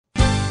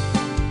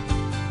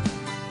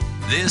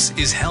This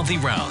is Healthy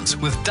Rounds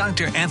with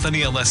Dr. Anthony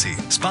Alessi,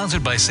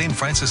 sponsored by St.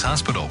 Francis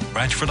Hospital,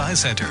 Ratchford Eye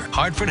Center,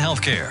 Hartford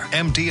Healthcare,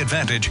 MD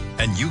Advantage,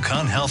 and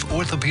Yukon Health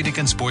Orthopedic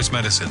and Sports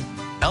Medicine.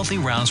 Healthy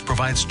Rounds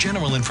provides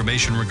general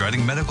information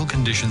regarding medical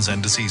conditions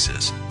and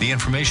diseases. The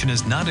information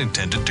is not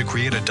intended to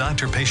create a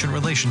doctor-patient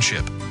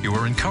relationship. You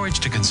are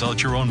encouraged to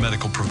consult your own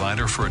medical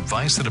provider for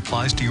advice that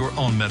applies to your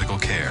own medical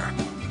care.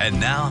 And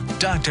now,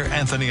 Dr.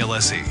 Anthony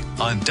Alessi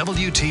on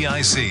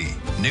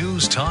WTIC,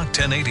 News Talk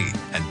 1080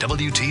 and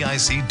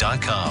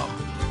WTIC.com.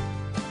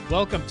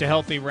 Welcome to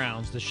Healthy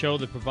Rounds, the show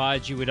that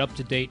provides you with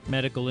up-to-date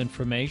medical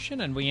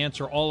information, and we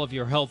answer all of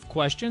your health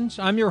questions.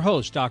 I'm your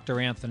host, Dr.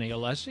 Anthony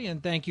Alessi,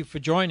 and thank you for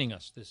joining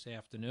us this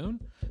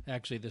afternoon,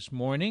 actually this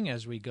morning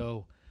as we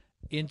go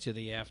into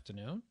the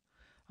afternoon.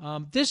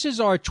 This is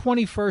our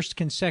 21st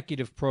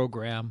consecutive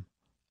program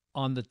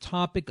on the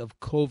topic of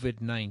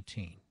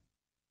COVID-19.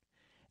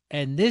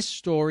 And this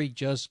story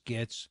just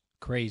gets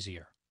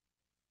crazier.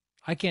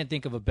 I can't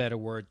think of a better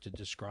word to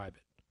describe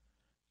it.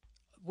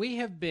 We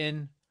have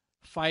been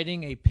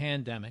fighting a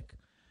pandemic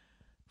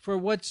for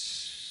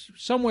what's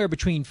somewhere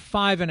between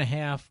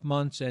 5.5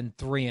 months and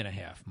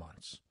 3.5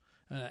 months.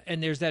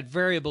 And there's that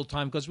variable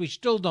time because we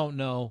still don't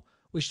know.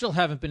 We still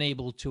haven't been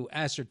able to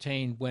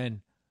ascertain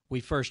when we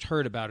first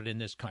heard about it in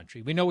this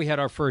country. We know we had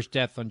our first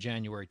death on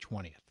January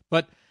 20th,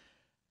 but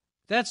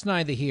that's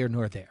neither here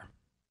nor there.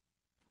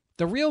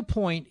 The real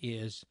point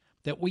is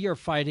that we are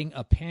fighting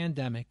a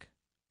pandemic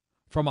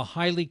from a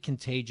highly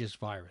contagious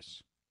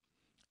virus,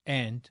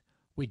 and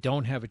we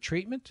don't have a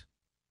treatment,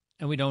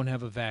 and we don't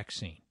have a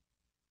vaccine.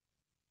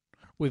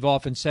 We've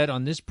often said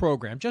on this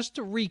program, just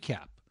to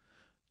recap,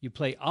 you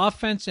play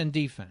offense and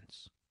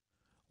defense.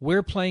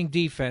 We're playing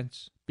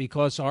defense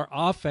because our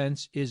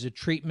offense is a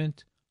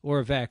treatment or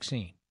a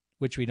vaccine,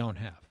 which we don't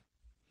have.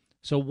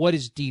 So what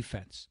is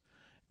defense?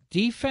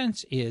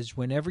 Defense is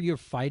whenever you're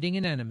fighting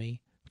an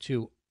enemy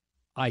to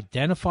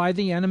identify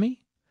the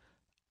enemy,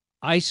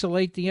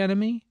 isolate the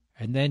enemy,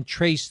 and then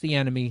trace the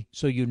enemy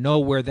so you know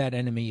where that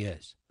enemy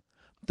is.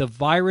 The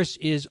virus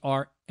is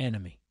our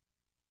enemy.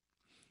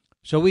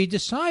 So we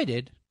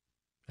decided,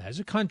 as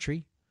a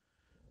country,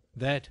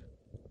 that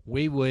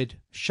we would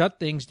shut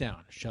things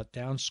down, shut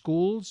down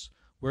schools.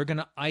 We're going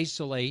to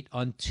isolate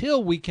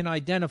until we can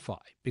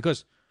identify,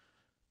 because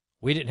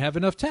we didn't have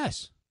enough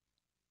tests.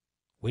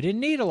 We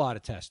didn't need a lot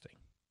of testing,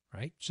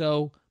 right?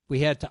 So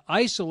we had to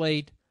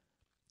isolate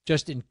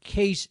just in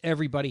case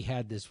everybody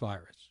had this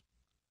virus.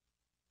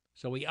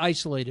 So we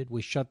isolated,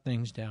 we shut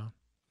things down.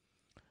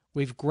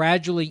 We've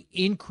gradually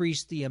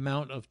increased the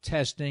amount of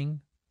testing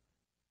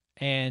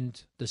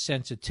and the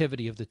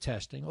sensitivity of the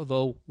testing,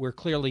 although we're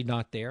clearly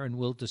not there, and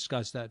we'll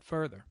discuss that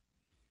further.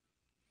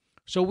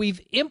 So we've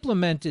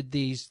implemented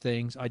these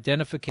things: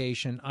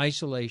 identification,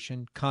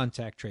 isolation,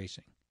 contact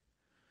tracing.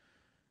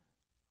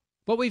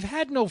 But we've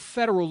had no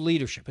federal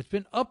leadership. It's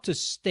been up to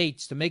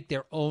states to make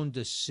their own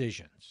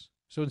decisions.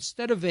 So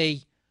instead of a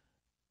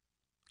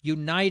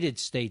United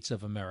States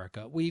of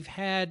America, we've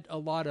had a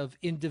lot of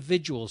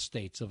individual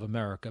states of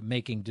America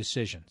making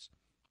decisions.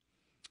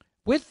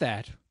 With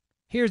that,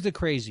 here's the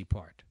crazy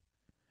part.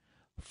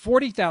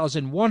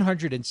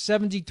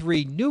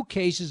 40,173 new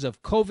cases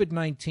of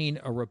COVID-19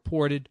 are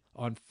reported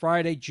on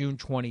Friday, June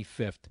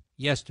 25th,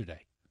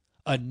 yesterday.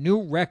 A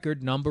new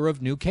record number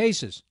of new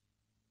cases.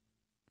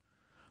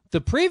 The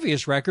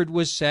previous record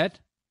was set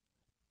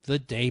the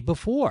day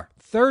before,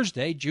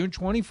 Thursday, June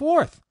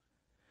 24th.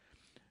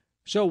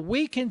 So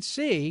we can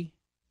see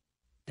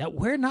that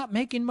we're not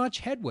making much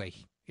headway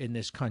in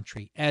this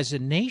country. As a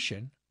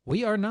nation,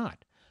 we are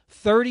not.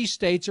 30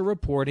 states are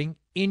reporting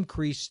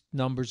increased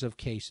numbers of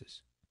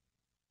cases.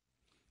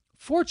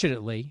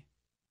 Fortunately,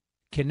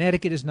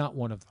 Connecticut is not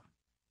one of them.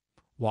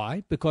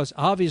 Why? Because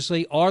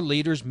obviously our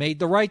leaders made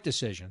the right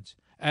decisions,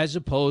 as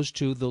opposed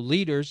to the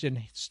leaders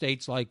in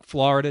states like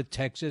Florida,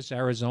 Texas,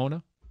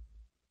 Arizona,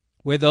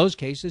 where those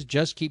cases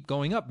just keep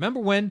going up. Remember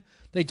when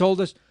they told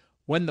us,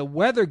 when the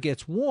weather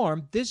gets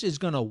warm, this is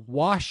going to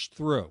wash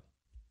through,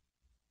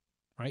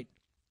 right?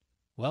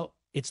 Well,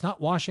 it's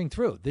not washing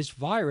through. This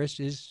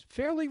virus is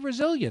fairly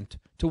resilient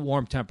to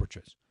warm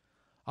temperatures.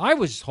 I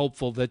was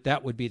hopeful that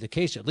that would be the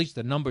case. At least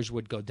the numbers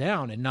would go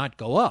down and not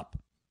go up.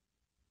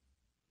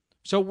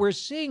 So we're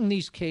seeing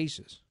these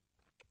cases.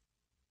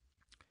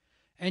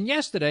 And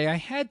yesterday I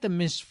had the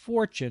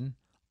misfortune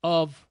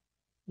of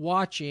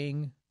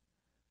watching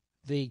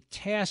the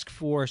task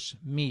force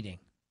meeting,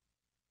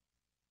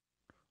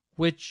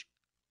 which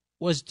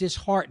was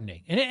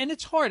disheartening. And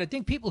it's hard. I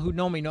think people who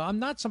know me know I'm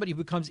not somebody who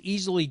becomes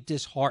easily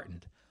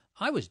disheartened.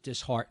 I was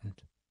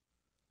disheartened.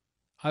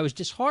 I was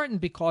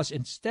disheartened because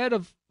instead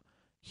of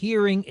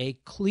hearing a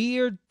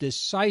clear,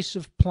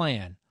 decisive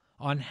plan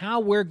on how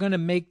we're going to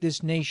make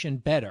this nation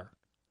better,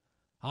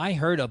 I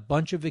heard a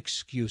bunch of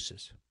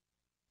excuses.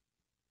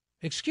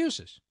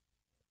 Excuses.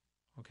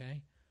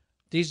 Okay?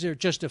 These are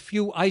just a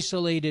few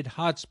isolated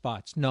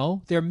hotspots.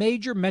 No, they're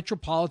major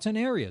metropolitan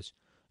areas.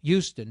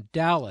 Houston,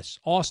 Dallas,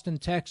 Austin,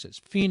 Texas,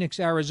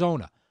 Phoenix,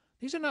 Arizona.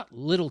 These are not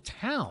little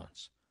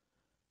towns.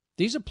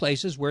 These are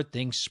places where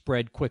things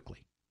spread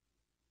quickly.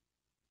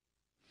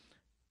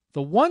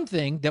 The one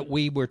thing that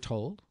we were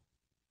told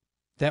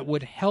that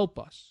would help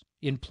us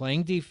in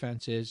playing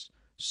defense is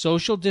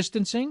social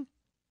distancing,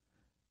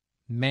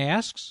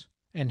 masks,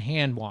 and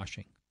hand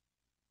washing.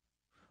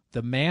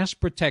 The masks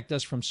protect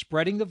us from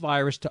spreading the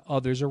virus to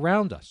others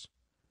around us,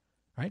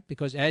 right?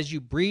 Because as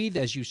you breathe,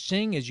 as you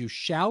sing, as you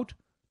shout,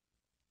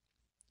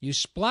 you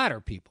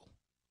splatter people.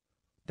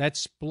 That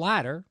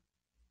splatter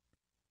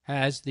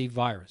has the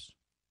virus.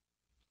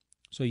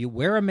 So you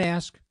wear a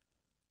mask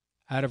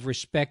out of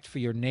respect for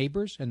your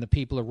neighbors and the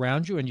people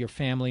around you and your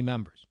family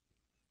members.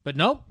 But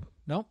no,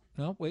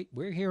 wait,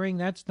 we're hearing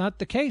that's not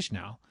the case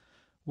now.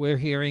 We're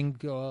hearing,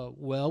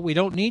 we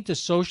don't need to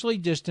socially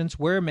distance,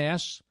 wear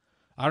masks.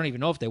 I don't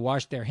even know if they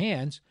wash their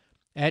hands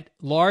at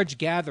large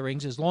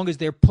gatherings as long as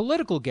they're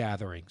political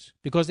gatherings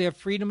because they have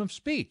freedom of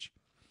speech.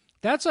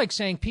 That's like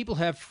saying people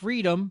have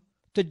freedom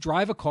to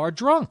drive a car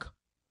drunk,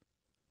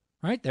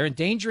 right? They're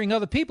endangering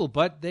other people,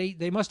 but they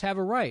must have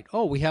a right.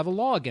 Oh, we have a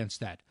law against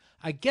that.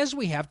 I guess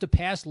we have to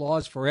pass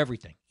laws for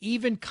everything,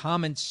 even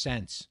common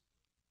sense.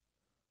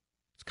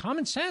 It's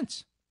common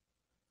sense.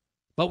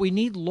 But we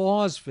need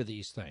laws for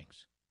these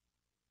things.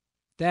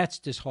 That's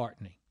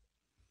disheartening.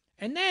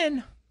 And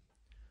then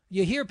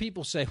you hear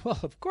people say, well,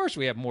 of course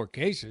we have more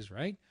cases,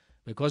 right?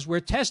 Because we're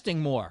testing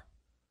more.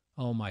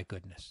 Oh, my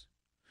goodness.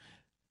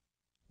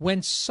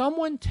 When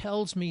someone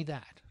tells me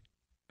that,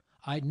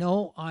 I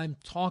know I'm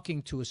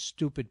talking to a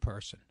stupid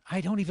person. I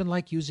don't even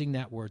like using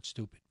that word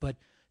stupid, but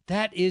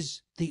that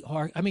is the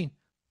argument. I mean,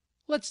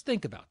 let's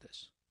think about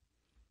this.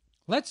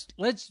 Let's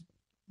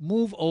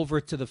move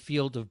over to the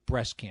field of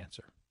breast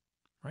cancer,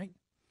 right?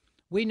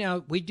 We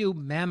do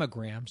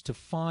mammograms to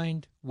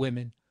find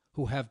women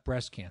who have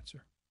breast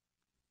cancer.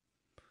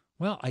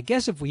 Well, I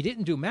guess if we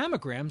didn't do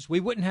mammograms, we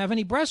wouldn't have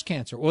any breast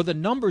cancer, or the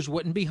numbers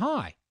wouldn't be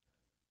high.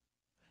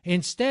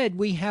 Instead,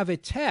 we have a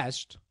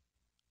test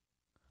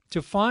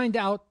to find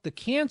out the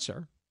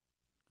cancer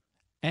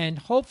and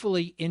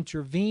hopefully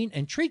intervene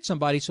and treat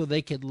somebody so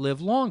they could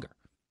live longer.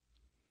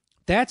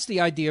 That's the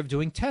idea of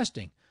doing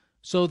testing.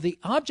 So the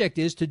object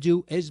is to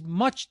do as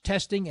much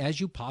testing as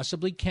you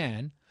possibly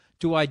can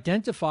to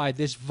identify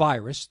this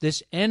virus,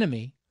 this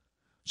enemy,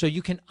 so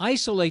you can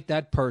isolate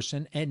that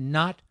person and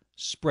not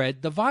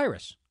spread the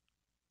virus.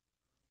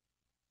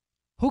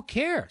 Who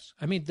cares?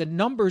 I mean, the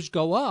numbers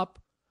go up.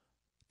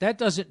 That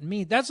doesn't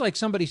mean, that's like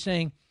somebody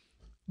saying,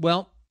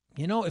 well,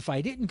 you know, if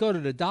I didn't go to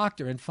the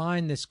doctor and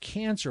find this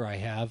cancer I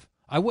have,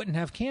 I wouldn't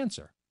have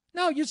cancer.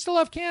 No, you'd still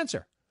have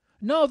cancer.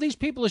 No, these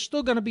people are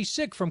still going to be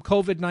sick from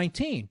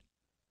COVID-19.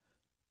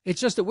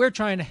 It's just that we're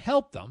trying to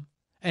help them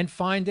and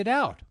find it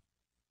out.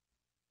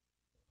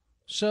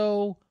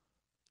 So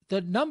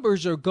the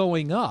numbers are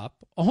going up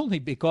only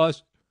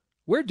because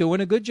we're doing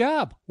a good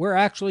job. We're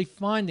actually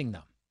finding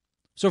them.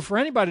 So for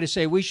anybody to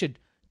say we should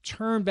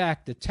turn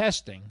back the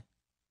testing,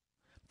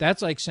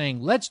 that's like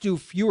saying let's do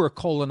fewer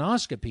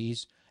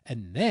colonoscopies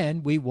and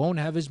then we won't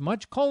have as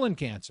much colon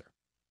cancer.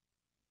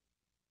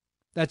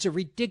 That's a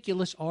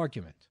ridiculous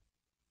argument.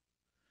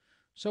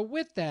 So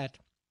with that,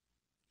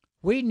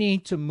 we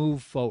need to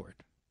move forward.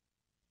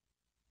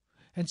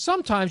 And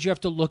sometimes you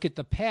have to look at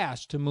the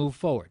past to move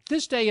forward.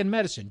 This day in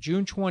medicine,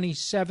 June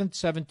 27,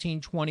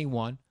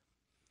 1721,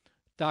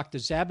 Dr.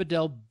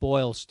 Zabdiel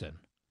Boylston.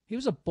 He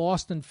was a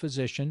Boston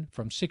physician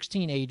from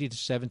 1680 to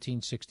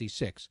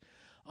 1766.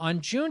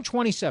 On June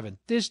 27,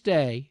 this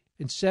day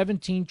in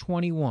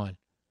 1721,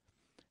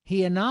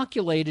 he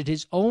inoculated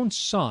his own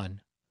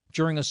son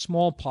during a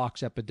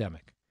smallpox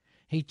epidemic.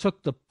 He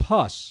took the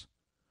pus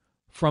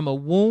from a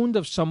wound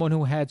of someone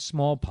who had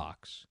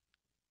smallpox,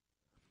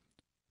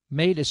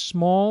 made a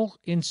small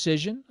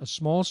incision, a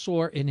small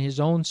sore in his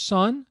own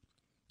son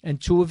and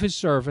two of his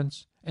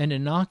servants, and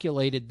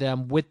inoculated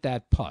them with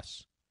that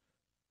pus.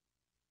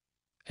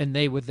 And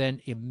they were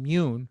then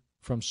immune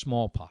from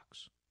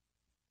smallpox.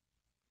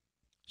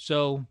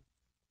 So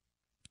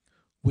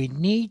we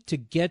need to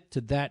get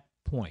to that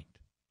point.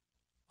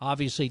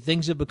 Obviously,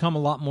 things have become a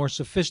lot more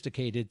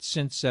sophisticated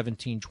since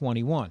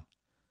 1721,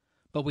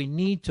 but we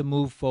need to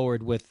move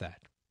forward with that.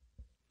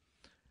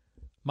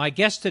 My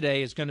guest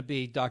today is going to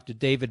be Dr.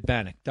 David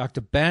Bannock.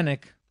 Dr.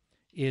 Bannock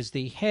is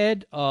the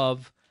head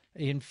of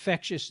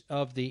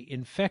the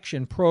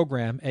infection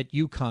program at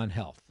UConn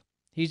Health.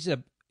 He's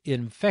an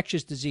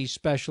infectious disease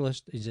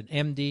specialist. He's an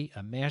MD,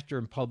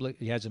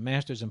 he has a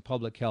master's in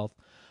public health.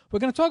 We're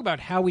going to talk about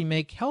how we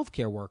make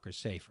healthcare workers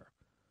safer.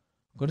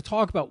 We're going to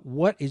talk about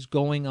what is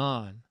going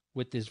on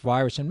with this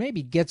virus and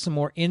maybe get some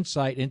more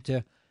insight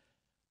into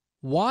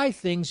why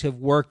things have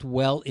worked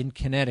well in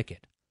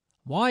Connecticut.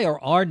 Why are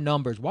our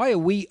numbers, why are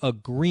we a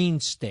green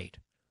state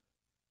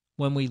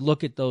when we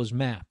look at those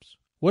maps?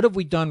 What have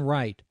we done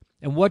right?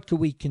 And what could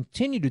we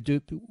continue to do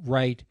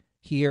right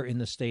here in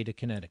the state of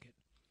Connecticut?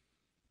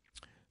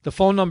 The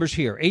phone number's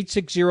here,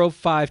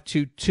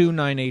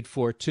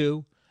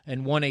 860-522-9842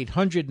 and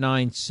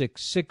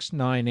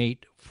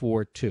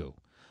 1-800-966-9842.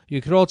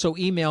 You could also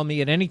email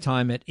me at any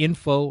time at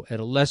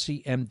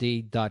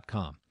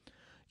info@alessimd.com.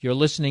 You're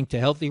listening to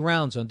Healthy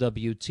Rounds on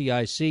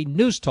WTIC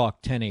News Talk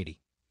 1080.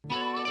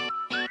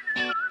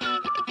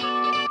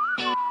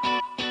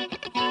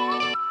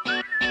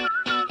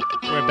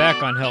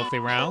 Back on Healthy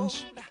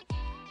Rounds.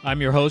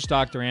 I'm your host,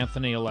 Dr.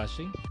 Anthony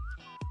Alessi.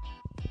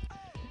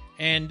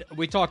 And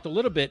we talked a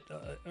little bit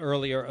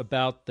earlier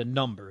about the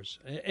numbers.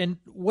 And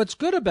what's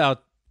good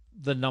about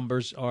the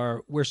numbers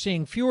are we're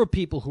seeing fewer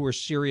people who are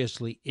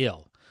seriously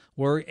ill.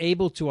 We're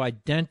able to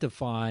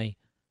identify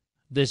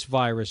this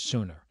virus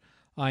sooner.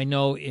 I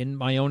know in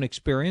my own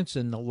experience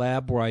in the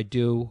lab where I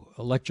do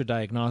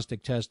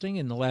electrodiagnostic testing,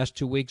 in the last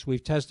 2 weeks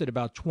we've tested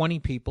about 20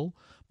 people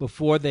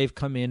before they've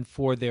come in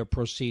for their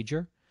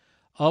procedure.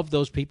 Of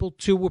those people,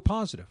 2 were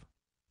positive.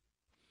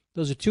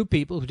 Those are 2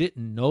 people who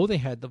didn't know they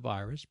had the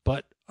virus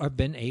but have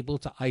been able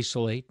to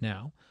isolate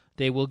now.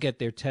 They will get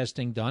their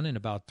testing done in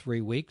about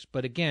 3 weeks.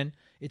 But again,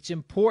 it's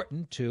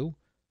important to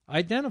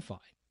identify.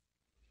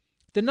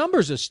 The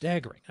numbers are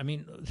staggering. I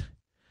mean,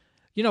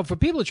 you know, for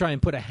people to try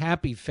and put a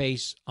happy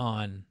face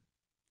on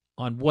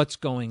what's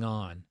going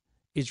on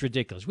is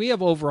ridiculous. We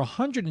have over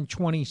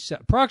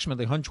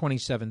approximately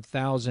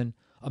 127,000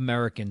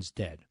 Americans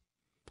dead.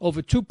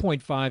 Over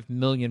 2.5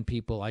 million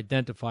people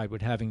identified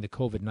with having the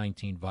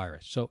COVID-19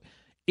 virus. So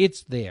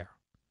it's there.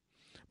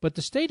 But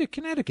the state of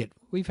Connecticut,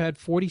 we've had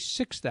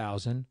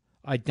 46,000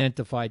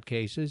 identified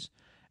cases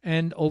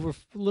and a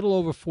little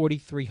over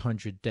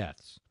 4,300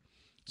 deaths.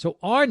 So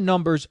our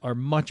numbers are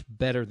much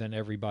better than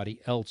everybody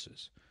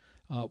else's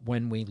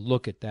when we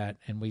look at that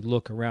and we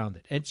look around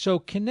it. And so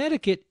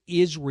Connecticut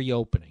is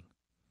reopening.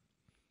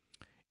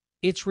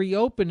 It's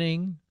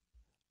reopening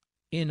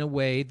in a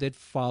way that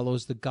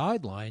follows the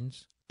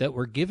guidelines that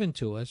were given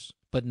to us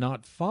but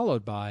not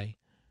followed by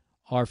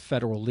our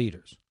federal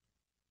leaders.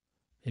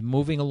 And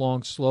moving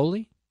along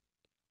slowly,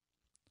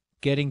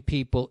 getting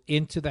people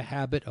into the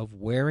habit of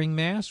wearing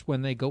masks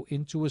when they go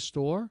into a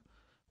store,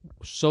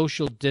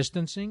 social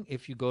distancing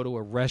if you go to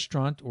a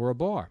restaurant or a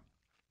bar.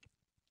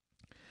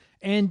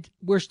 And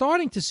we're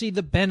starting to see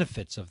the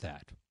benefits of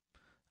that.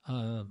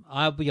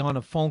 I'll be on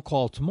a phone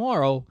call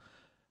tomorrow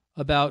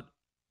about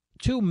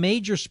 2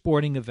 major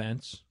sporting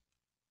events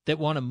that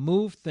want to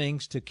move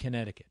things to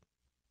Connecticut.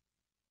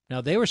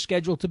 Now, they were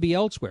scheduled to be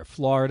elsewhere,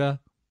 Florida,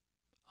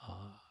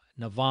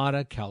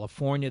 Nevada,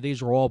 California.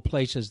 These are all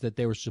places that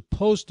they were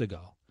supposed to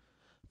go.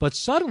 But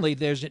suddenly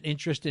there's an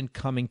interest in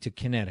coming to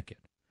Connecticut.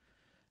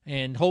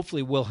 And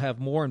hopefully we'll have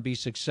more and be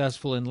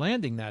successful in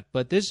landing that.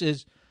 But this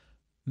is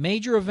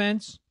major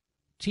events,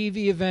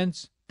 TV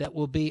events that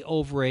will be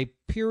over a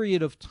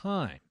period of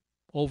time,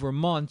 over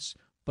months,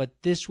 but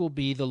this will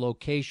be the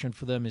location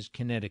for them is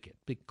Connecticut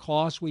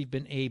because we've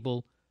been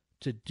able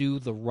to do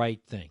the right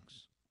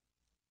things.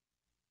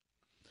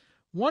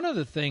 One of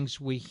the things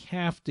we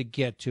have to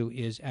get to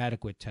is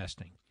adequate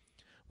testing.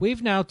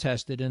 We've now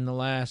tested in the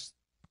last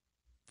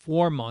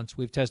 4 months,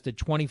 we've tested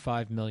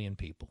 25 million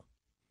people.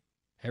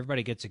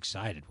 Everybody gets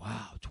excited.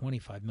 Wow,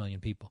 25 million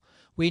people.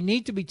 We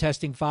need to be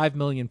testing 5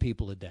 million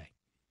people a day.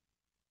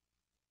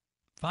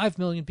 5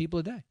 million people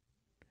a day.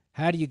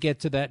 How do you get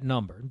to that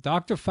number?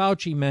 Dr.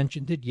 Fauci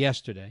mentioned it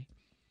yesterday,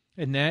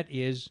 and that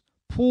is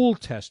pool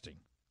testing.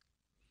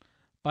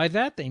 By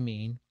that they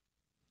mean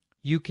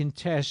you can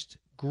test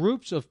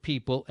groups of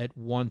people at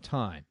one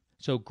time,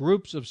 so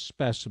groups of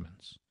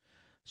specimens.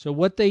 So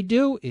what they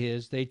do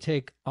is they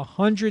take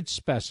 100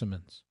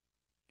 specimens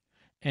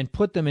and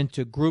put them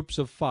into groups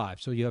of 5.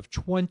 So you have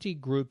 20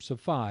 groups of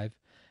 5,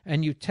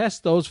 and you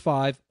test those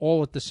 5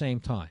 all at the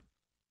same time.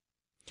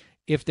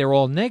 If they're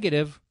all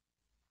negative,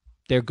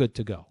 they're good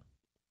to go.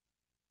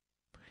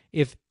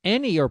 If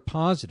any are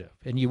positive,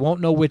 and you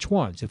won't know which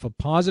ones, if a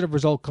positive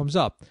result comes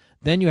up,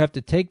 then you have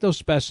to take those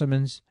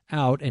specimens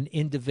out and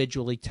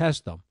individually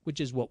test them, which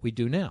is what we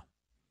do now.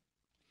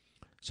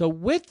 So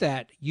with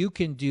that, you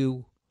can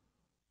do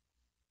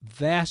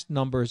vast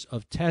numbers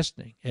of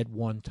testing at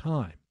one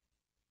time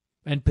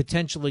and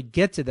potentially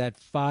get to that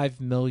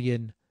 5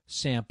 million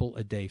sample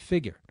a day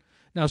figure.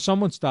 Now,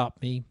 someone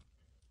stopped me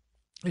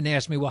and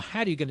asked me, well, how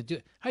are you going to do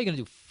it? How are you going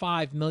to do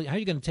 5 million? How are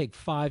you going to take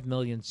 5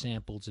 million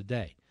samples a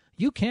day?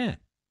 You can.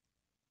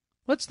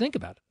 Let's think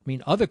about it. I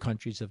mean, other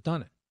countries have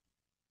done it.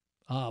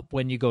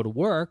 When you go to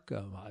work,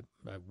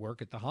 I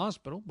work at the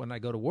hospital. When I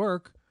go to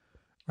work,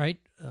 right,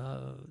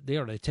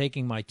 they're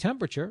taking my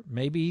temperature.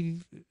 Maybe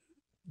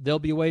there'll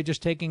be a way of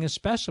just taking a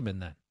specimen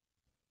then.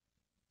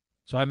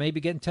 So I may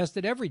be getting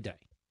tested every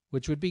day,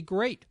 which would be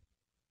great.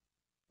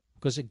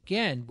 Because,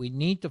 again, we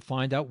need to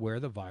find out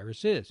where the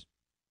virus is.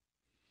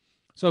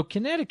 So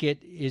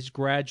Connecticut is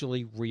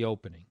gradually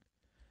reopening.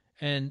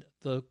 And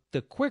the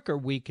quicker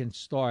we can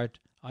start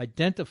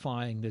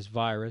identifying this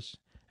virus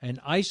and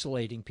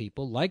isolating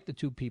people, like the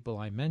 2 people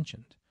I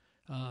mentioned,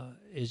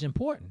 is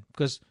important.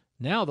 Because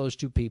now those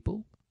 2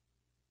 people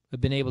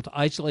have been able to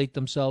isolate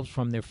themselves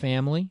from their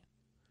family,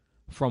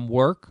 from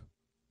work,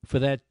 for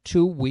that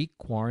 2-week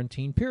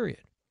quarantine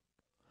period.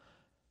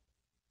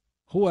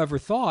 Whoever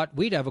thought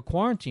we'd have a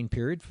quarantine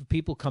period for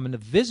people coming to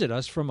visit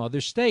us from other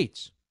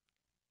states?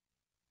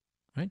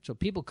 Right? So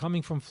people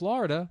coming from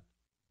Florida,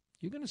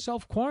 you're going to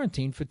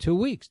self-quarantine for 2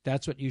 weeks.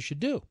 That's what you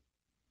should do.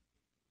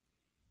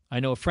 I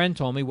know a friend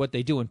told me what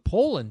they do in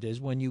Poland is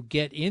when you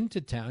get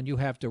into town, you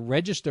have to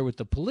register with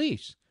the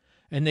police,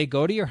 and they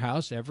go to your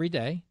house every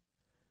day,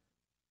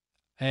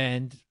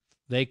 and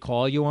they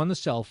call you on the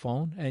cell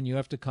phone, and you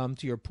have to come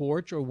to your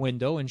porch or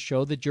window and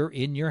show that you're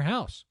in your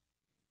house.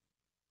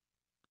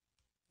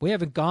 We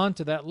haven't gone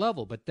to that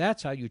level, but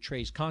that's how you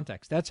trace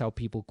contacts. That's how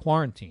people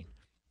quarantine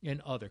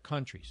in other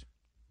countries.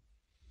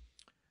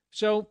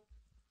 So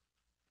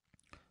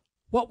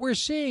what we're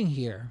seeing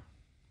here,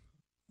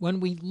 when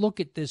we look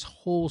at this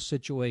whole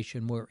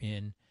situation we're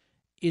in,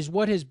 is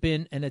what has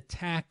been an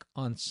attack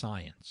on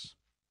science.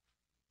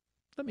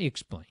 Let me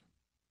explain.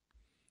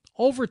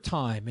 Over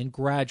time and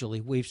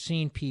gradually, we've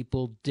seen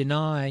people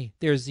deny,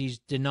 there's these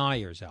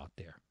deniers out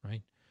there,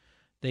 right?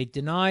 They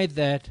deny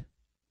that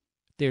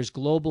there's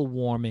global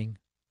warming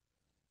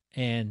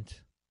and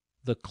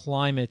the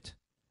climate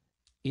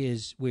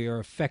is, we are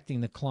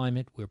affecting the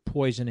climate, we're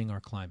poisoning our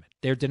climate.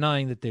 They're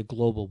denying that there's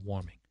global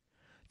warming,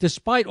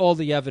 despite all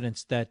the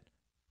evidence that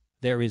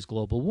there is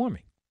global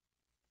warming.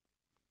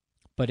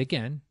 But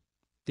again,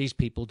 these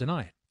people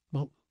deny it.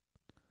 Well,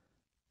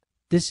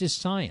 this is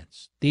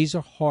science. These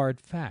are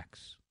hard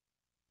facts.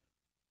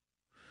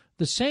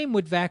 The same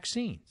with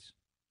vaccines.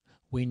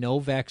 We know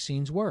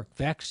vaccines work.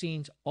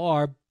 Vaccines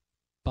are,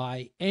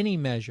 by any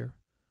measure,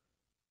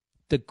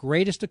 the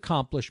greatest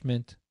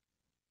accomplishment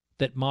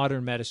that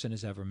modern medicine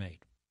has ever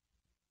made.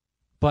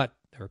 But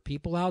there are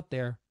people out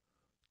there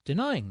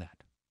denying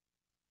that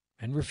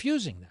and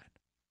refusing that.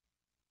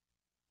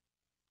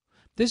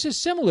 This is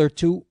similar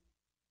to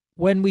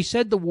when we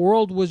said the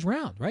world was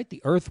round, right?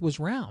 The earth was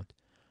round.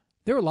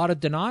 There were a lot of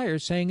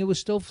deniers saying it was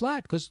still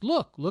flat because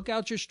look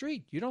out your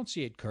street. You don't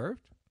see it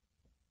curved.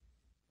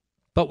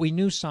 But we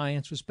knew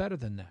science was better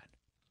than that.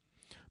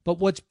 But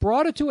what's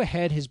brought it to a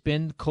head has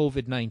been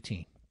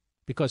COVID-19,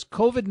 because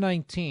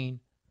COVID-19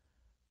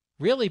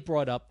 really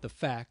brought up the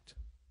fact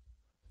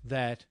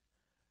that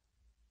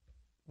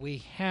we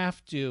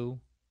have to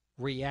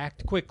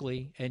react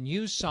quickly and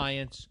use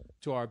science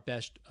to our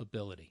best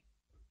ability.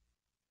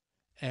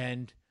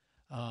 And,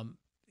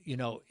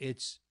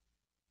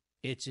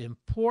 it's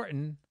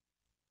important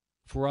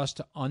for us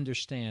to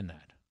understand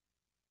that.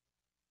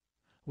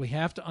 We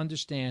have to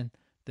understand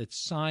that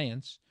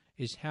science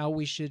is how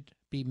we should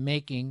be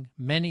making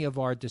many of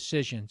our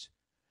decisions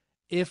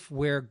if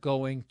we're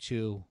going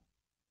to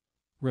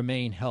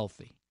remain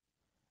healthy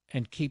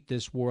and keep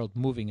this world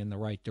moving in the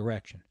right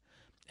direction.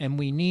 And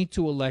we need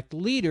to elect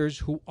leaders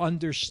who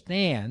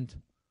understand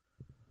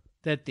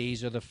that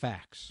these are the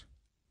facts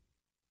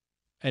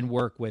and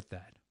work with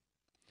that.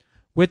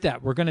 With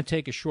that, we're going to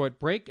take a short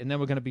break, and then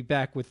we're going to be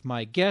back with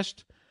my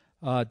guest,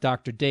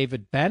 Dr.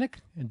 David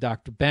Bannock. And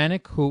Dr.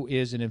 Bannock, who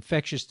is an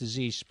infectious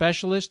disease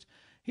specialist,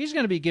 he's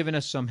going to be giving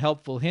us some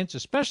helpful hints,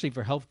 especially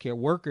for healthcare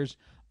workers,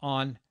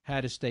 on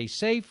how to stay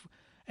safe.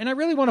 And I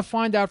really want to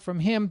find out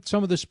from him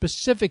some of the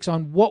specifics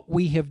on what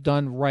we have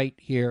done right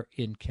here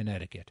in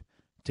Connecticut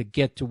to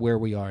get to where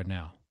we are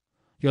now.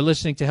 You're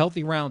listening to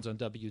Healthy Rounds on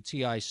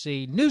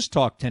WTIC News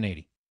Talk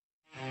 1080.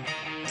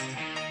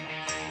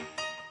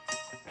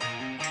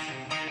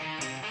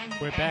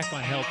 We're back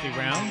on Healthy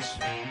Rounds.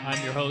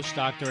 I'm your host,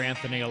 Dr.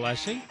 Anthony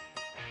Alessi.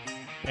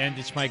 And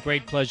it's my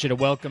great pleasure to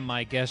welcome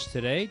my guest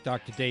today,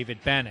 Dr.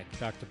 David Bannock.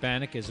 Dr.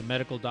 Bannock is a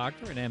medical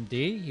doctor, an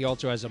MD. He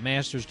also has a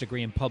master's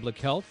degree in public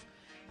health.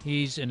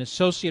 He's an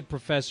associate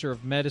professor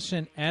of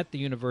medicine at the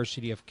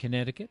University of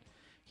Connecticut.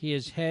 He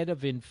is head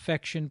of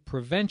infection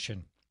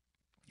prevention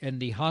and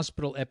the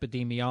hospital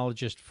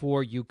epidemiologist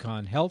for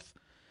UConn Health.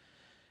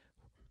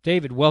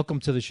 David, welcome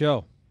to the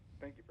show.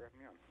 Thank you for having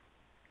me on.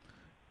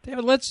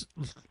 David,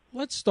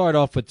 let's start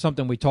off with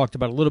something we talked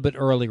about a little bit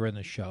earlier in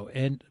the show.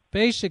 And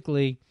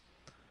basically,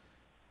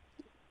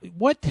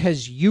 what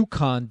has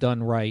UConn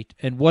done right,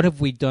 and what have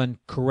we done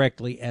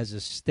correctly as a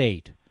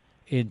state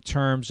in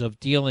terms of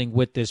dealing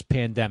with this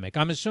pandemic?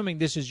 I'm assuming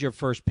this is your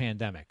first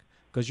pandemic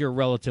because you're a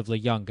relatively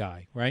young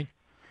guy, right?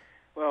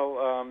 Well,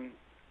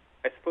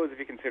 I suppose if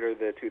you consider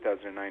the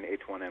 2009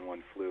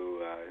 H1N1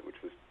 flu,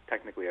 which was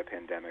technically a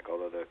pandemic,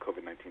 although the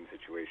COVID-19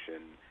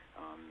 situation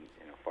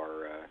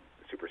far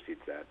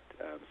supersedes that.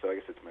 So I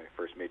guess it's my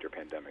first major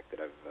pandemic that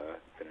I've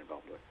been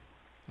involved with.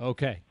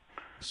 Okay.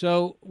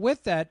 So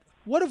with that,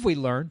 what have we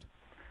learned?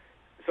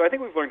 So I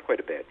think we've learned quite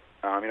a bit.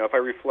 If I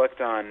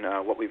reflect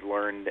on what we've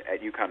learned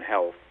at UConn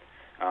Health,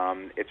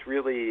 it's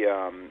really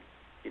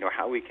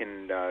how we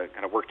can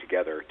kind of work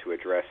together to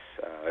address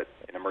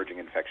an emerging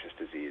infectious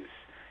disease.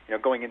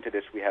 Going into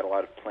this, we had a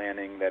lot of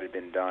planning that had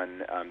been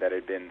done that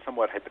had been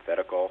somewhat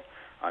hypothetical,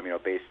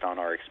 based on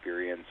our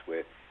experience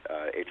with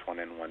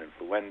H1N1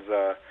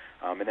 influenza,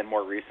 and then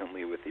more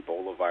recently with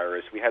Ebola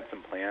virus. We had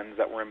some plans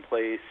that were in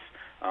place.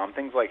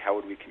 Things like how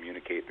would we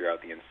communicate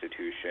throughout the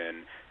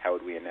institution, how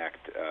would we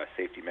enact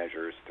safety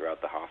measures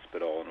throughout the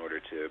hospital in order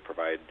to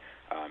provide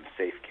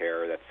safe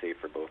care that's safe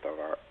for both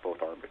our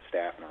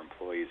staff and our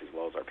employees as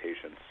well as our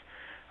patients.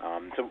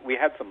 So we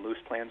had some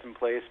loose plans in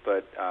place,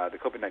 but the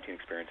COVID-19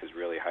 experience has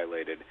really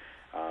highlighted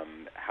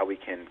how we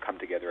can come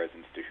together as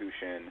an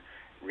institution,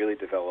 really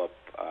develop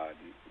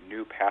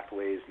new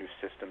pathways, new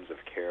systems of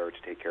care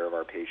to take care of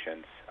our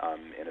patients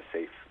in a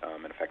safe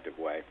and effective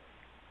way.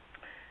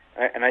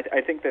 And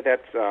I think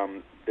that's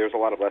there's a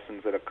lot of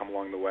lessons that have come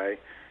along the way.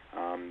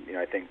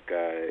 I think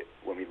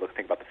when we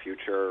think about the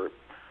future,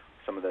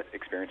 some of the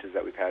experiences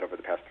that we've had over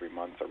the past 3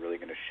 months are really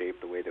going to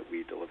shape the way that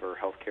we deliver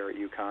healthcare at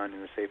UConn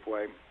in a safe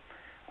way.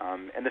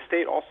 And the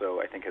state also,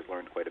 I think, has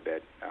learned quite a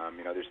bit.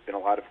 There's been a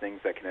lot of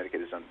things that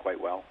Connecticut has done quite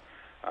well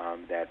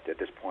that at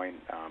this point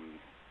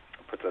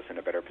puts us in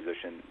a better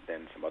position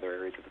than some other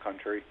areas of the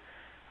country.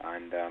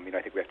 And,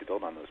 I think we have to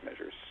build on those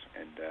measures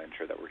and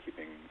ensure that we're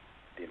keeping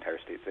the entire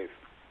state safe.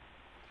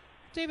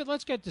 David,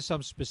 let's get to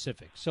some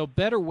specifics. So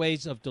better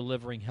ways of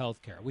delivering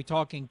health care. Are we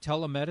talking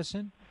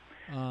telemedicine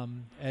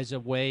as a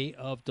way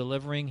of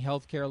delivering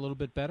health care a little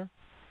bit better?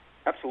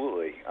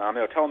 Absolutely.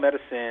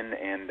 Telemedicine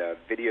and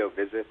video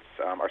visits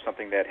are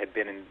something that had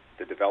been in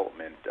the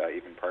development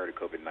even prior to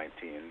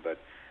COVID-19, but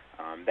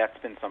that's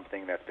been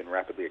something that's been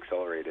rapidly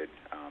accelerated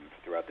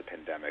throughout the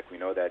pandemic. We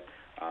know that,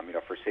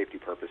 for safety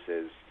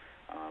purposes,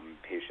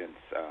 patients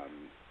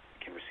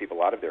can receive a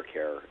lot of their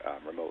care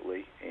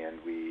remotely, and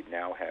we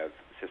now have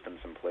systems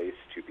in place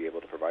to be able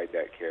to provide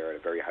that care at a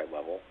very high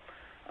level.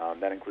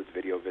 That includes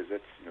video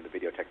visits. The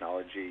video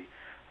technology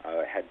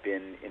had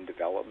been in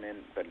development,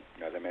 but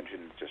as I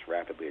mentioned, just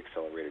rapidly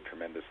accelerated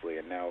tremendously.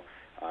 And now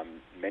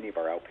many of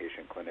our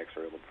outpatient clinics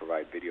are able to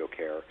provide video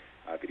care,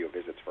 video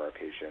visits for our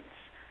patients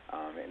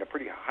in a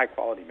pretty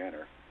high-quality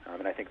manner.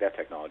 And I think that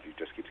technology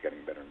just keeps getting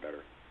better and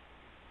better.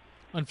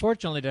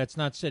 Unfortunately, that's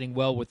not sitting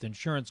well with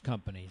insurance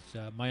companies.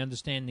 My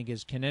understanding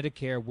is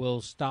Connecticut will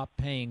stop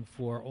paying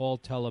for all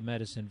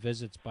telemedicine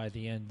visits by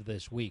the end of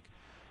this week.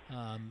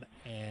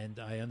 And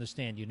I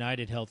understand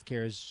United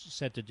Healthcare is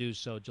set to do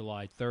so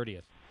July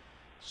 30th.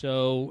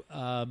 So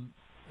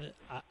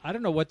I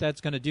don't know what that's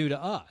going to do to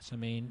us. I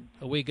mean,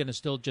 are we going to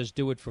still just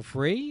do it for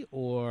free,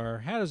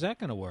 or how is that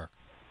going to work?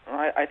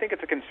 I think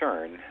it's a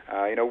concern.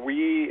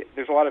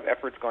 There's a lot of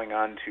efforts going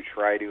on to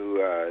try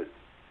to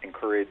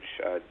encourage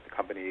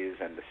companies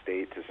and the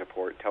state to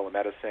support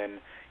telemedicine.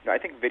 I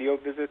think video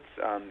visits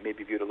may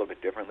be viewed a little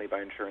bit differently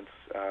by insurance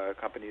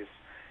companies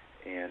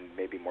and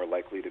maybe more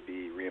likely to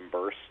be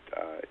reimbursed.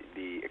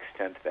 The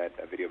extent that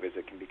a video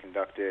visit can be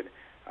conducted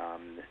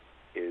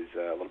is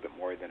a little bit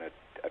more than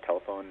a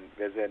telephone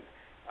visit.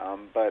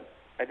 But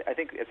I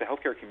think as a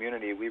healthcare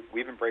community,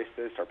 we've embraced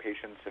this. Our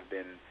patients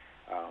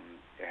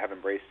have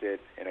embraced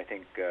it, and I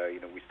think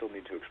we still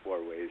need to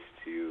explore ways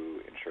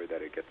to ensure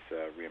that it gets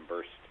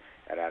reimbursed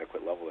at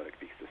adequate level, that it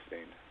can be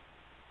sustained.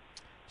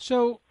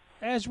 So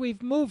as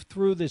we've moved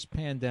through this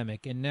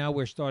pandemic and now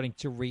we're starting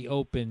to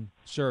reopen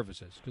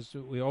services, because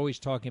we're always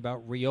talking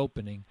about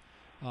reopening,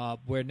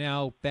 we're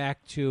now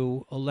back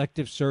to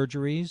elective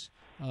surgeries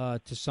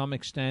to some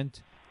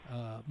extent,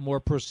 more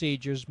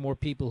procedures, more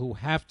people who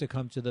have to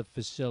come to the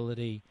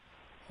facility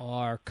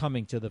are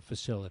coming to the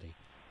facility.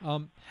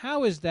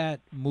 How is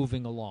that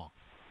moving along?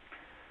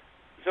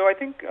 So I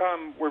think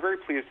we're very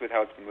pleased with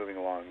how it's been moving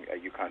along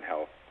at UConn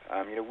Health.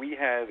 We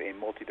have a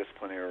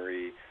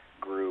multidisciplinary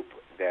group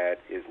that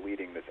is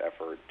leading this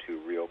effort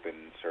to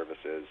reopen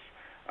services.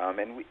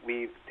 And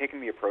we've taken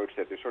the approach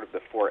that there's sort of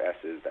the 4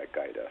 S's that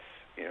guide us.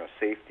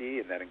 Safety,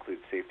 and that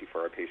includes safety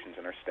for our patients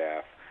and our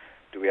staff.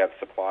 Do we have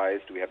supplies?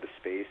 Do we have the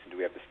space? And do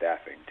we have the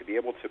staffing to be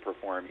able to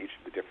perform each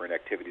of the different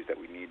activities that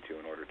we need to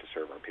in order to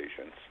serve our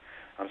patients?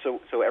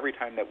 So every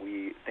time that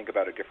we think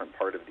about a different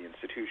part of the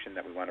institution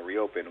that we want to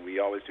reopen, we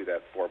always do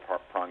that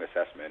 4-prong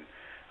assessment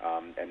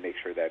and make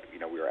sure that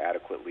we are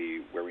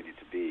adequately where we need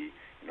to be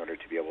in order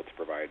to be able to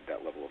provide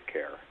that level of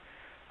care.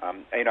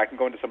 I can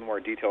go into some more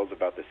details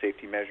about the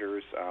safety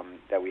measures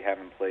that we have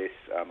in place.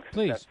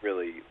 Please. That's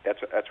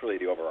really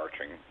the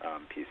overarching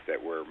piece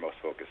that we're most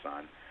focused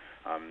on.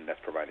 That's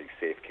providing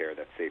safe care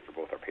that's safe for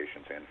both our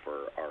patients and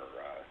for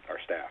our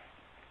staff.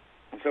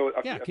 And so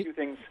a few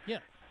things. Yeah.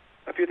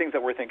 A few things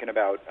that we're thinking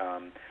about.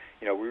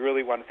 We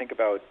really want to think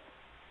about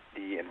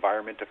the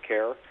environment of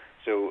care.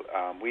 So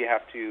we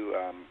have to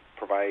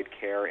provide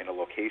care in a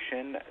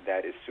location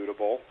that is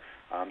suitable.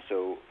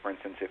 So, for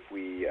instance, if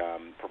we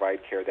provide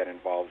care that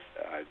involves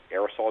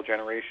aerosol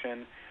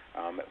generation,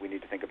 we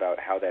need to think about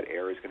how that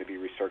air is going to be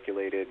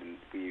recirculated, and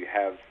we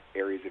have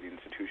areas of the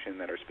institution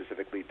that are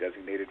specifically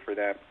designated for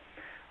that.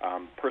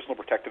 Personal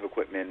protective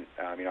equipment,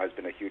 has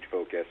been a huge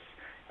focus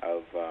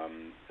of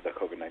the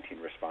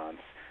COVID-19 response,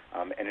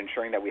 and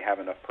ensuring that we have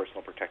enough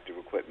personal protective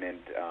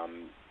equipment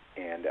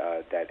and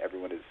that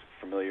everyone is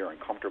familiar and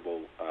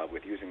comfortable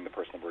with using the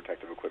personal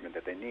protective equipment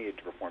that they need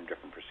to perform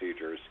different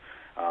procedures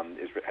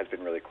has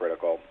been really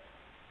critical.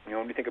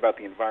 When we think about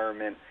the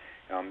environment,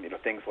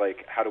 things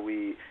like how do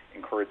we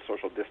encourage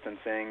social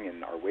distancing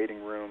in our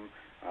waiting room,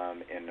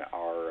 in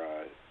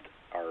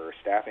our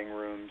staffing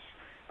rooms,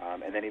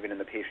 and then even in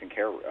the patient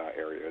care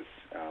areas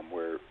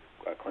where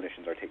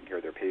clinicians are taking care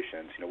of their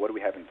patients. What do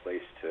we have in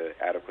place to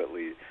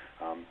adequately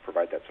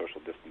provide that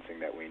social distancing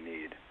that we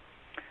need?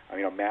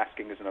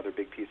 Masking is another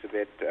big piece of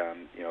it.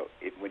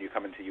 When you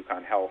come into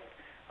UConn Health,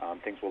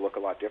 things will look a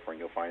lot different.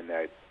 You'll find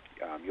that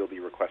you'll be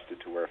requested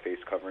to wear a face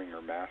covering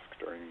or mask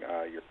during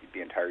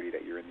the entirety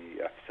that you're in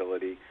the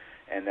facility,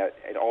 and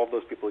all of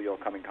those people you'll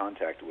come in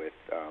contact with,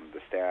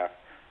 the staff,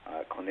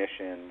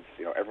 clinicians,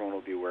 everyone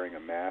will be wearing a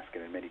mask,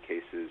 and in many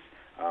cases,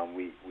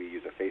 we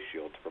use a face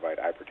shield to provide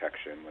eye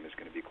protection when there's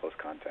going to be close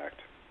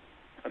contact.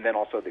 And then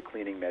also the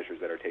cleaning measures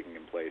that are taking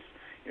in place.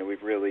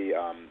 We've really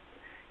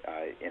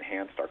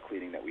enhanced our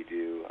cleaning that we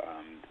do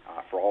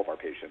for all of our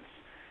patients'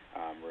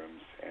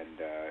 rooms, and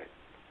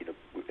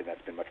and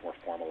that's been much more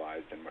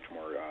formalized and much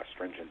more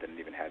stringent than it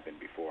even had been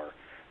before.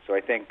 So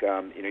I think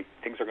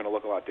things are going to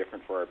look a lot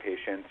different for our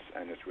patients,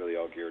 and it's really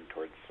all geared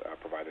towards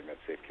providing that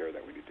safe care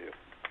that we need to do.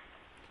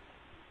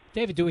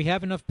 David, do we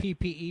have enough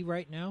PPE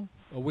right now?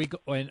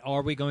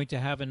 Are we going to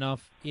have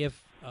enough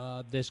if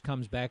this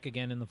comes back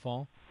again in the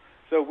fall?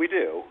 So we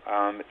do.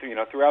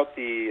 Throughout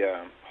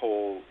the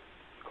whole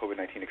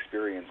COVID-19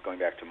 experience going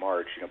back to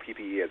March,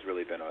 PPE has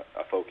really been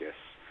a focus.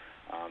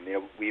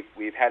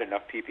 We've had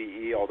enough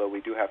PPE, although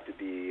we do have to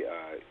be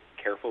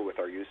careful with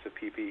our use of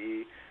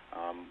PPE.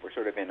 We're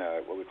sort of in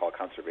what we call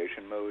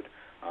conservation mode.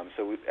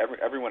 So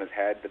everyone has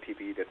had the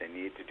PPE that they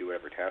need to do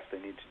whatever task they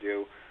need to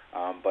do,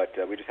 but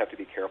we just have to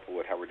be careful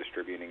with how we're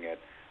distributing it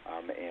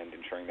and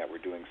ensuring that we're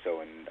doing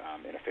so in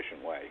an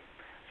efficient way.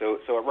 So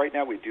right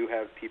now we do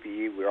have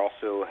PPE. We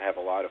also have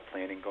a lot of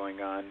planning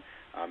going on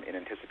in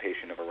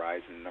anticipation of a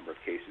rise in the number of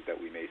cases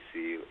that we may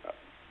see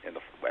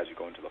as we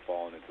go into the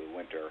fall and into the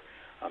winter.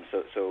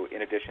 So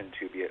in addition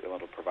to be able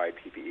to provide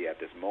PPE at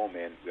this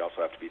moment, we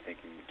also have to be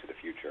thinking to the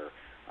future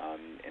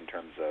in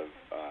terms of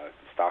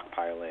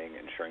stockpiling,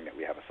 ensuring that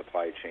we have a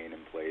supply chain in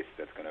place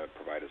that's going to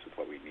provide us with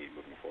what we need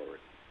moving forward.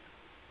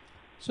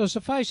 So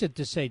suffice it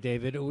to say,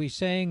 David, are we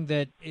saying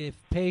that if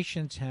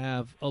patients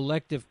have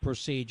elective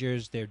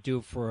procedures, they're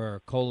due for a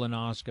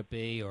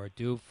colonoscopy or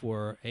due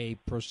for a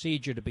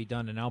procedure to be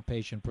done, an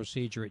outpatient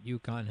procedure at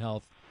UConn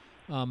Health,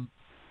 are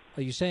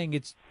you saying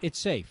it's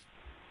safe?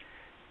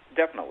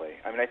 Definitely.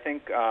 I mean, I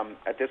think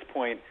at this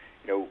point,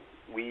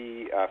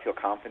 we feel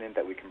confident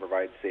that we can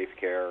provide safe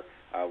care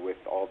with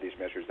all of these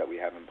measures that we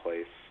have in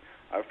place.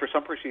 For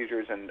some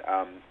procedures, and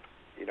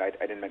I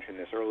didn't mention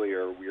this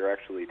earlier, we are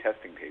actually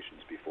testing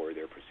patients before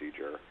their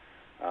procedure.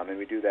 And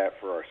we do that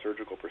for our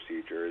surgical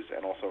procedures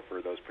and also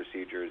for those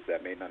procedures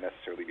that may not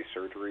necessarily be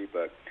surgery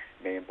but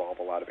may involve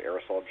a lot of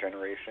aerosol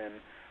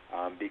generation.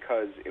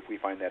 Because if we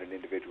find that an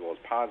individual is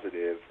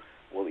positive,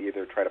 we'll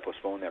either try to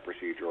postpone that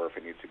procedure, or if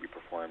it needs to be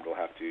performed, we'll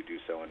have to do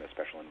so in a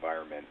special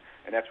environment.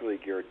 And that's really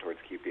geared towards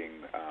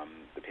keeping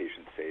the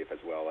patient safe as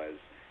well as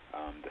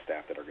the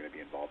staff that are going to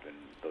be involved in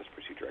those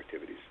procedure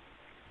activities.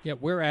 Yeah,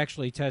 we're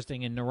actually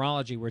testing in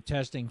neurology. We're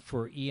testing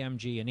for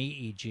EMG and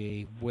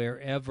EEG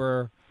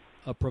wherever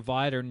a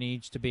provider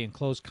needs to be in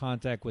close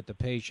contact with the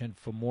patient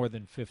for more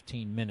than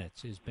 15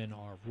 minutes has been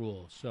our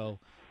rule. So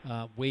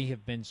we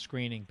have been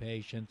screening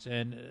patients,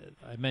 and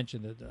I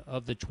mentioned that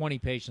of the 20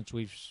 patients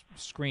we've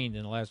screened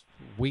in the last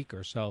week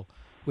or so,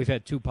 we've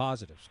had 2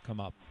 positives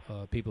come up,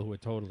 people who are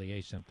totally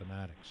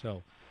asymptomatic.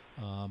 So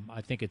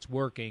I think it's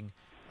working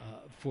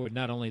for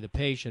not only the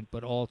patient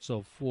but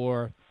also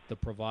for the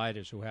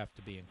providers who have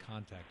to be in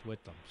contact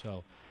with them.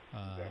 So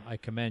I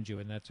commend you,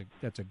 and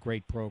that's a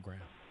great program.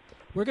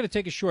 We're going to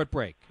take a short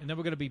break, and then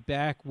we're going to be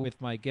back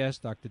with my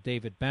guest, Dr.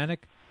 David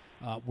Bannock.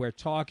 We're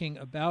talking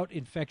about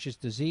infectious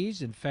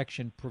disease,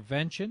 infection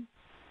prevention,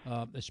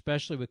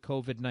 especially with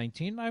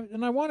COVID-19.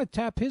 And I want to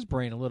tap his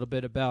brain a little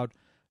bit about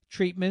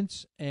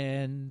treatments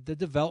and the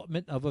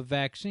development of a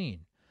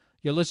vaccine.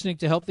 You're listening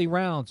to Healthy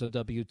Rounds of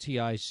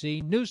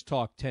WTIC News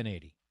Talk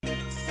 1080.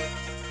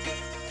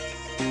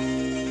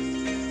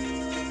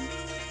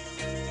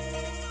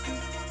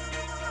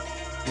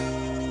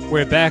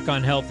 We're back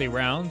on Healthy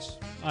Rounds.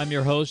 I'm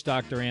your host,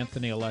 Dr.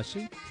 Anthony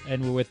Alessi,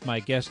 and we're with my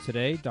guest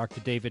today,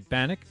 Dr. David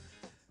Bannock,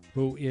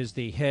 who is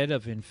the head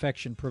of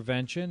infection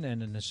prevention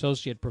and an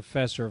associate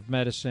professor of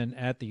medicine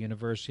at the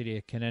University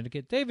of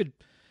Connecticut. David,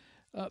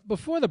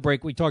 before the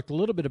break, we talked a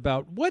little bit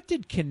about what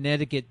did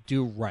Connecticut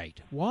do right?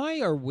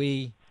 Why are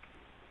we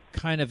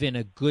kind of in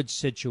a good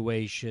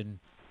situation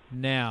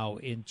now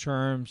in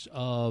terms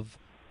of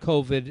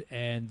COVID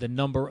and the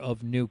number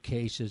of new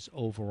cases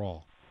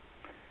overall?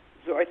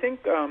 So I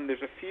think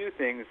there's a few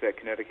things that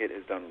Connecticut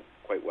has done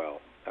quite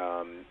well,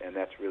 and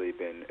that's really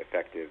been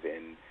effective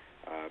in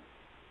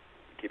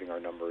keeping our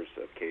numbers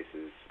of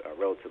cases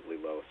relatively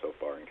low so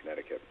far in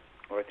Connecticut.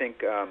 Well, I think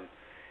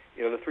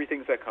the 3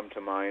 things that come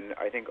to mind,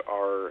 I think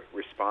our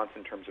response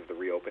in terms of the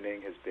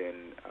reopening has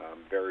been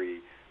very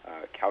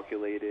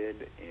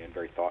calculated and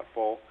very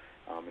thoughtful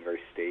and very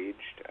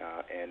staged,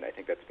 and I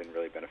think that's been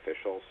really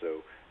beneficial.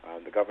 So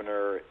the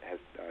governor has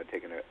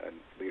taken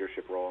a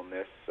leadership role in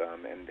this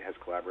and has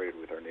collaborated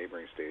with our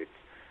neighboring states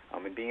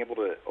in being able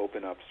to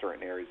open up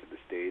certain areas of the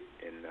state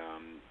in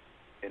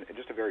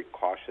just a very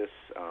cautious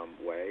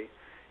way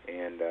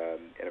and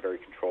in a very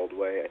controlled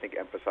way. I think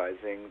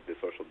emphasizing the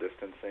social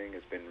distancing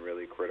has been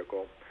really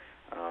critical,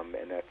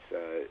 and that's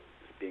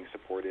being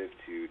supportive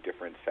to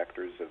different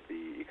sectors of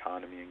the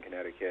economy in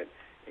Connecticut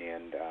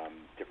and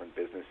different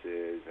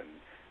businesses, and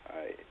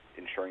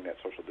ensuring that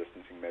social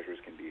distancing measures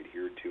can be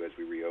adhered to as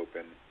we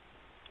reopen.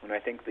 And I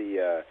think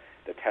the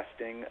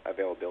testing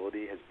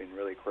availability has been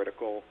really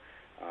critical.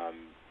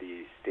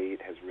 The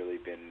state has really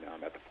been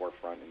at the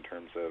forefront in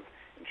terms of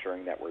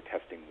ensuring that we're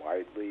testing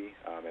widely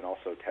and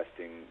also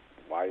testing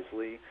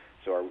wisely.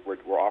 So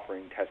we're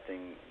offering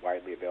testing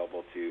widely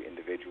available to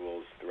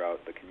individuals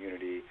throughout the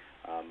community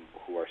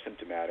who are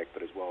symptomatic,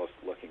 but as well as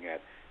looking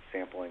at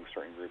sampling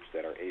certain groups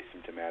that are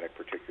asymptomatic,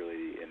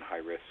 particularly in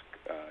high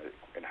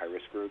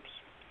risk groups.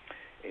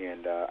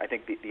 And I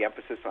think the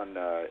emphasis on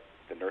the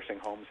nursing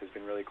homes has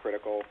been really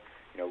critical.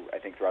 I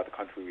think throughout the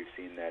country we've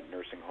seen that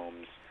nursing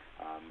homes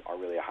are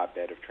really a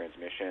hotbed of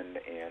transmission,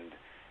 and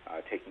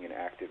taking an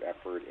active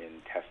effort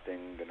in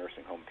testing the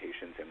nursing home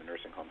patients and the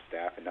nursing home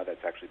staff, and now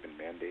that's actually been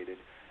mandated.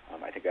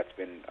 I think that's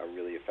been a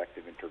really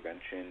effective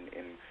intervention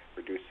in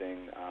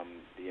reducing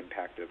the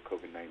impact of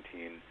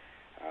COVID-19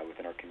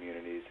 within our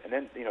communities. And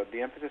then,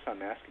 the emphasis on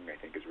masking, I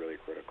think, is really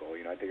critical.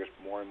 I think there's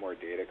more and more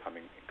data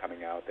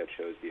coming out that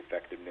shows the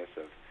effectiveness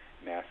of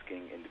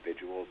masking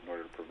individuals in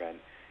order to prevent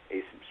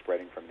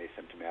spreading from an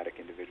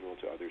asymptomatic individual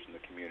to others in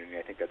the community.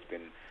 I think that's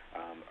been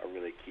a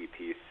really key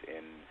piece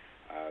in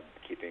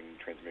keeping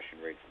transmission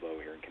rates low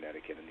here in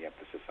Connecticut, and the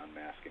emphasis on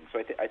masking. So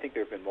I think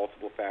there have been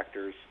multiple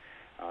factors.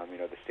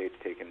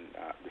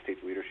 The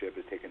state's leadership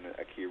has taken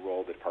a key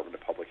role. The Department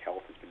of Public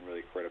Health has been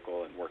really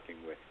critical in working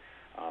with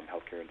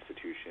healthcare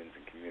institutions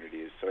and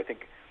communities. So I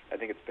think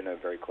it's been a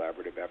very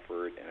collaborative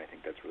effort, and I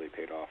think that's really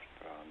paid off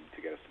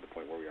to get us to the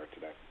point where we are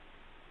today.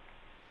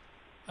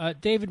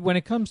 David, when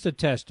it comes to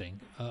testing,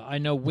 I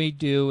know we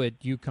do at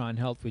UConn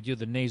Health, we do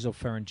the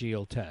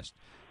nasopharyngeal test.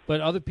 But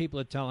other people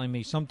are telling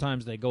me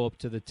sometimes they go up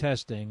to the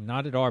testing,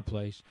 not at our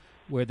place,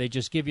 where they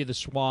just give you the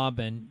swab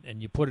and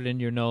you put it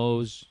in your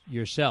nose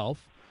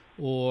yourself,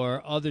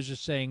 or others are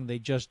saying they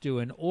just do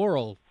an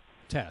oral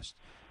test.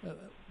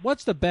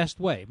 What's the best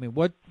way? I mean,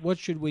 what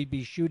should we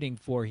be shooting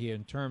for here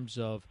in terms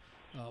of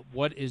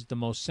what is the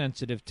most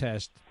sensitive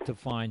test to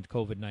find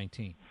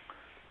COVID-19?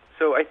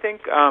 So I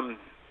think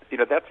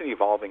that's an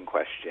evolving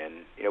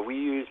question. We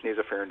use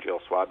nasopharyngeal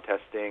swab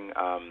testing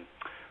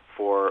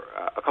for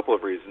a couple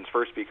of reasons.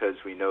 First, because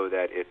we know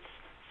that it's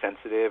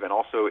sensitive, and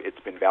also it's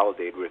been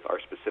validated with our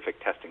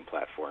specific testing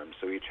platform.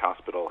 So each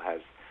hospital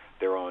has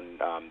their own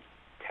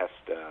test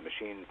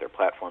machines, their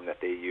platform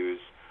that they use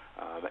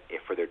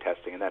for their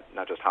testing, and that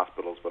not just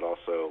hospitals, but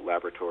also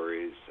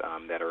laboratories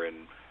that are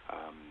in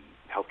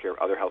healthcare,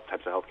 other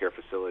types of healthcare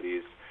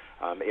facilities.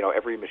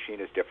 Every machine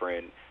is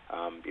different.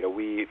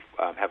 We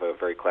have a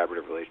very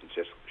collaborative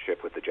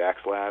relationship with the JAX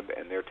lab,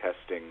 and their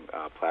testing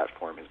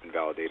platform has been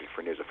validated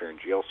for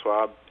nasopharyngeal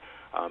swab.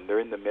 They're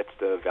in the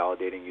midst of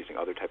validating using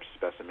other types of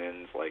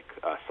specimens like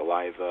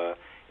saliva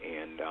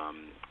and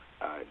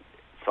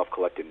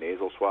self-collected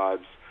nasal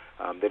swabs.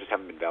 They just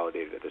haven't been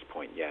validated at this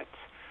point yet.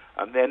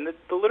 Then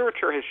the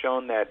literature has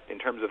shown that in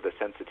terms of the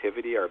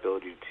sensitivity, our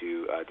ability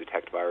to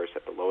detect virus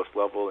at the lowest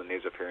level in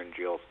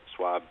nasopharyngeal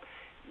swab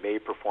may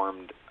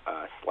perform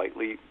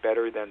slightly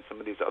better than some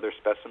of these other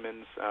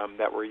specimens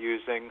that we're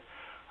using.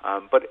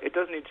 But it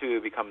does need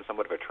to become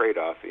somewhat of a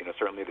trade-off.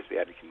 Certainly there's the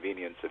added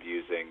convenience of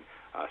using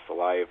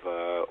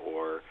saliva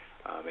or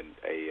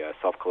a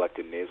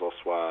self-collected nasal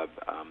swab,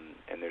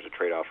 and there's a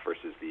trade-off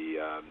versus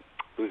the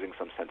losing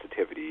some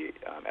sensitivity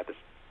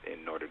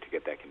in order to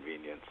get that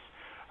convenience.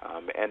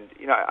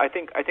 I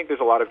think there's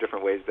a lot of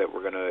different ways that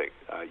we're going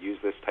to use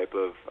this type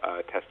of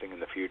testing in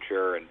the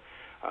future, and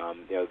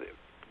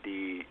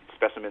the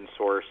specimen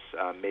source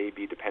may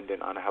be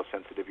dependent on how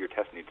sensitive your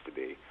test needs to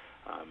be,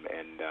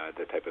 and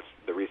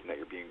the reason that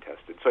you're being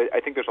tested. So I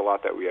think there's a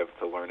lot that we have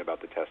to learn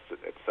about the test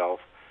itself,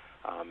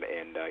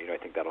 and I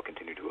think that'll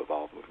continue to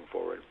evolve moving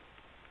forward.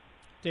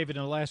 David,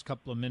 in the last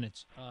couple of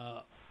minutes,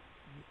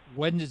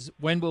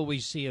 when will we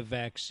see a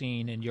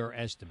vaccine in your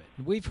estimate?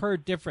 We've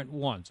heard different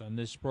ones on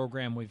this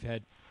program. We've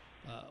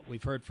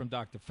heard from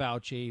Dr.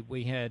 Fauci.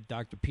 We had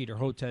Dr. Peter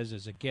Hotez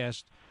as a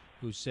guest,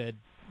 who said,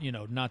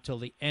 not till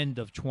the end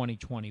of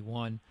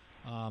 2021.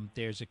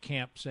 There's a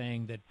camp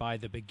saying that by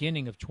the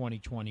beginning of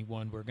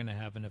 2021, we're going to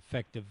have an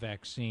effective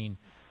vaccine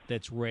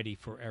that's ready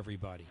for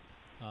everybody.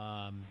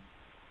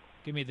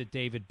 Give me the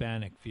David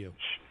Bannock view.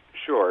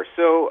 Sure.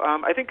 So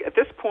I think at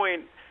this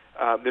point,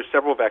 there's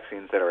several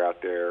vaccines that are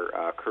out there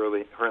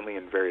currently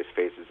in various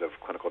phases of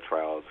clinical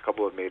trials. A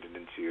couple have made it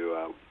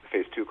into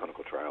phase 2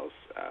 clinical trials,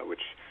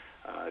 which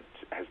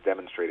has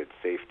demonstrated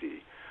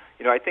safety.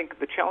 I think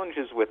the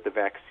challenges with the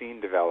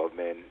vaccine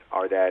development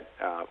are that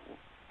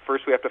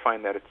first we have to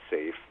find that it's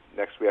safe.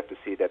 Next, we have to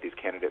see that these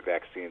candidate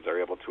vaccines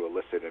are able to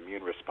elicit an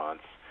immune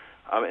response.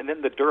 And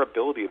then the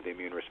durability of the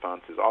immune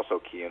response is also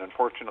key. And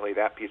unfortunately,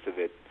 that piece of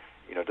it,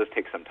 does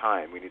take some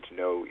time. We need to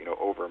know,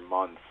 over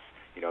months,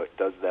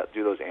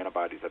 do those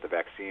antibodies that the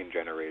vaccine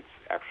generates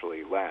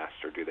actually last,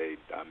 or do they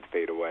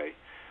fade away?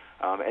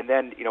 And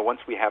then, once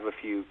we have a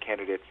few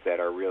candidates that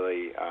are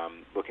really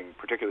looking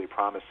particularly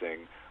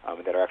promising,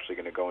 that are actually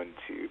going to go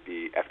into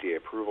the FDA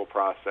approval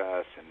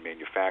process and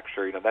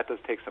manufacture, that does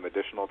take some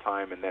additional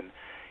time. And then,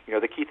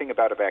 the key thing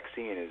about a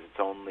vaccine is it's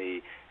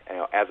only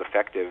as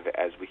effective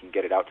as we can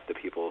get it out to the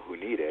people who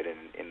need it.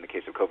 And in the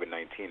case of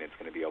COVID-19, it's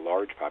going to be a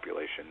large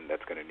population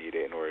that's going to need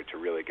it in order to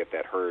really get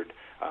that herd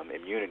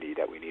immunity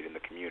that we need in the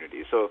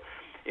community. So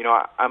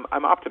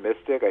I'm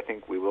optimistic. I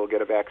think we will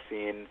get a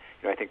vaccine.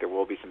 I think there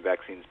will be some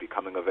vaccines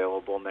becoming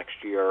available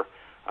next year.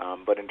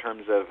 But in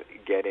terms of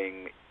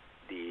getting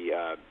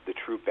the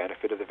true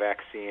benefit of the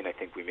vaccine, I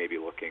think we may be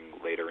looking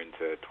later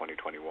into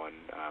 2021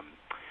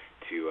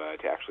 to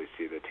actually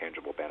see the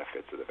tangible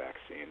benefits of the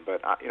vaccine.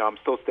 But I'm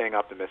still staying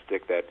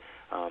optimistic that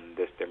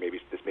this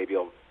may be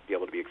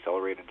able to be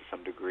accelerated to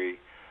some degree.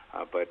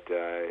 But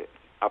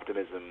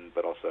optimism,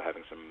 but also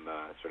having some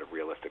sort of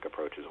realistic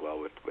approach as well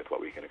with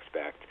what we can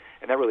expect.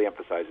 And that really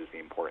emphasizes the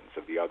importance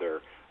of the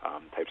other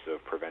types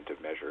of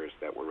preventive measures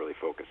that we're really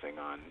focusing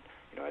on,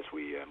 as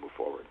we move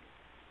forward.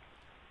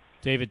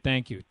 David,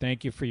 thank you.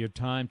 Thank you for your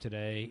time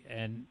today.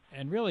 And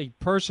really,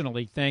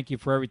 personally, thank you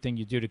for everything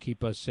you do to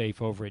keep us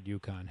safe over at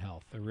UConn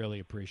Health. I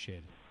really appreciate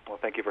it. Well,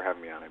 thank you for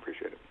having me on. I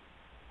appreciate it.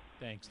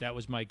 Thanks. That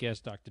was my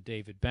guest, Dr.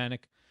 David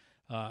Bannock.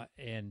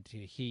 And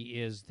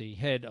he is the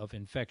head of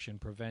infection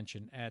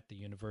prevention at the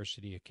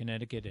University of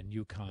Connecticut and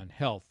UConn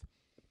Health.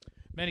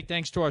 Many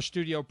thanks to our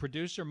studio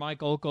producer. Mike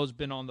Olko's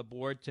been on the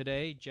board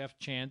today. Jeff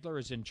Chandler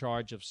is in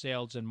charge of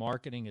sales and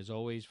marketing, as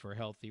always, for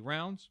Healthy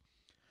Rounds.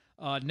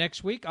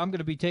 Next week, I'm going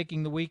to be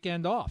taking the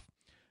weekend off,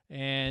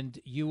 and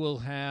you will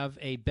have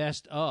a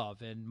best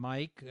of. And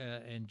Mike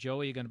and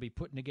Joey are going to be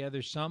putting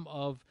together some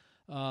of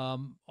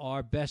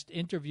our best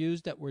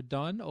interviews that were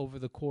done over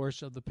the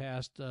course of the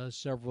past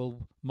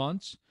several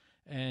months,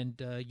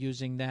 and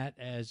using that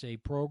as a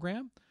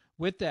program.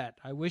 With that,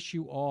 I wish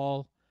you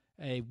all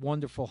a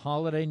wonderful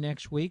holiday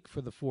next week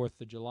for the 4th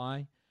of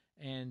July,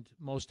 and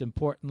most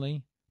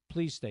importantly,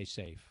 please stay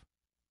safe.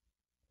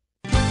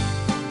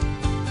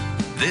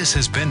 This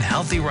has been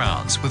Healthy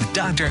Rounds with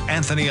Dr.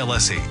 Anthony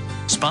Alessi,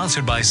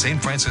 sponsored by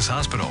St. Francis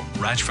Hospital,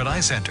 Ratchford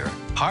Eye Center,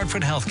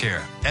 Hartford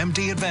Healthcare,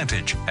 MD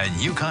Advantage, and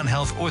UConn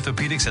Health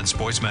Orthopedics and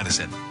Sports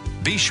Medicine.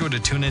 Be sure to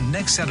tune in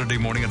next Saturday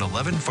morning at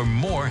 11 for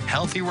more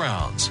Healthy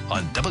Rounds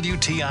on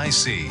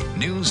WTIC,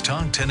 News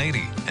Talk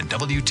 1080, and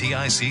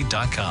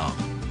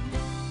WTIC.com.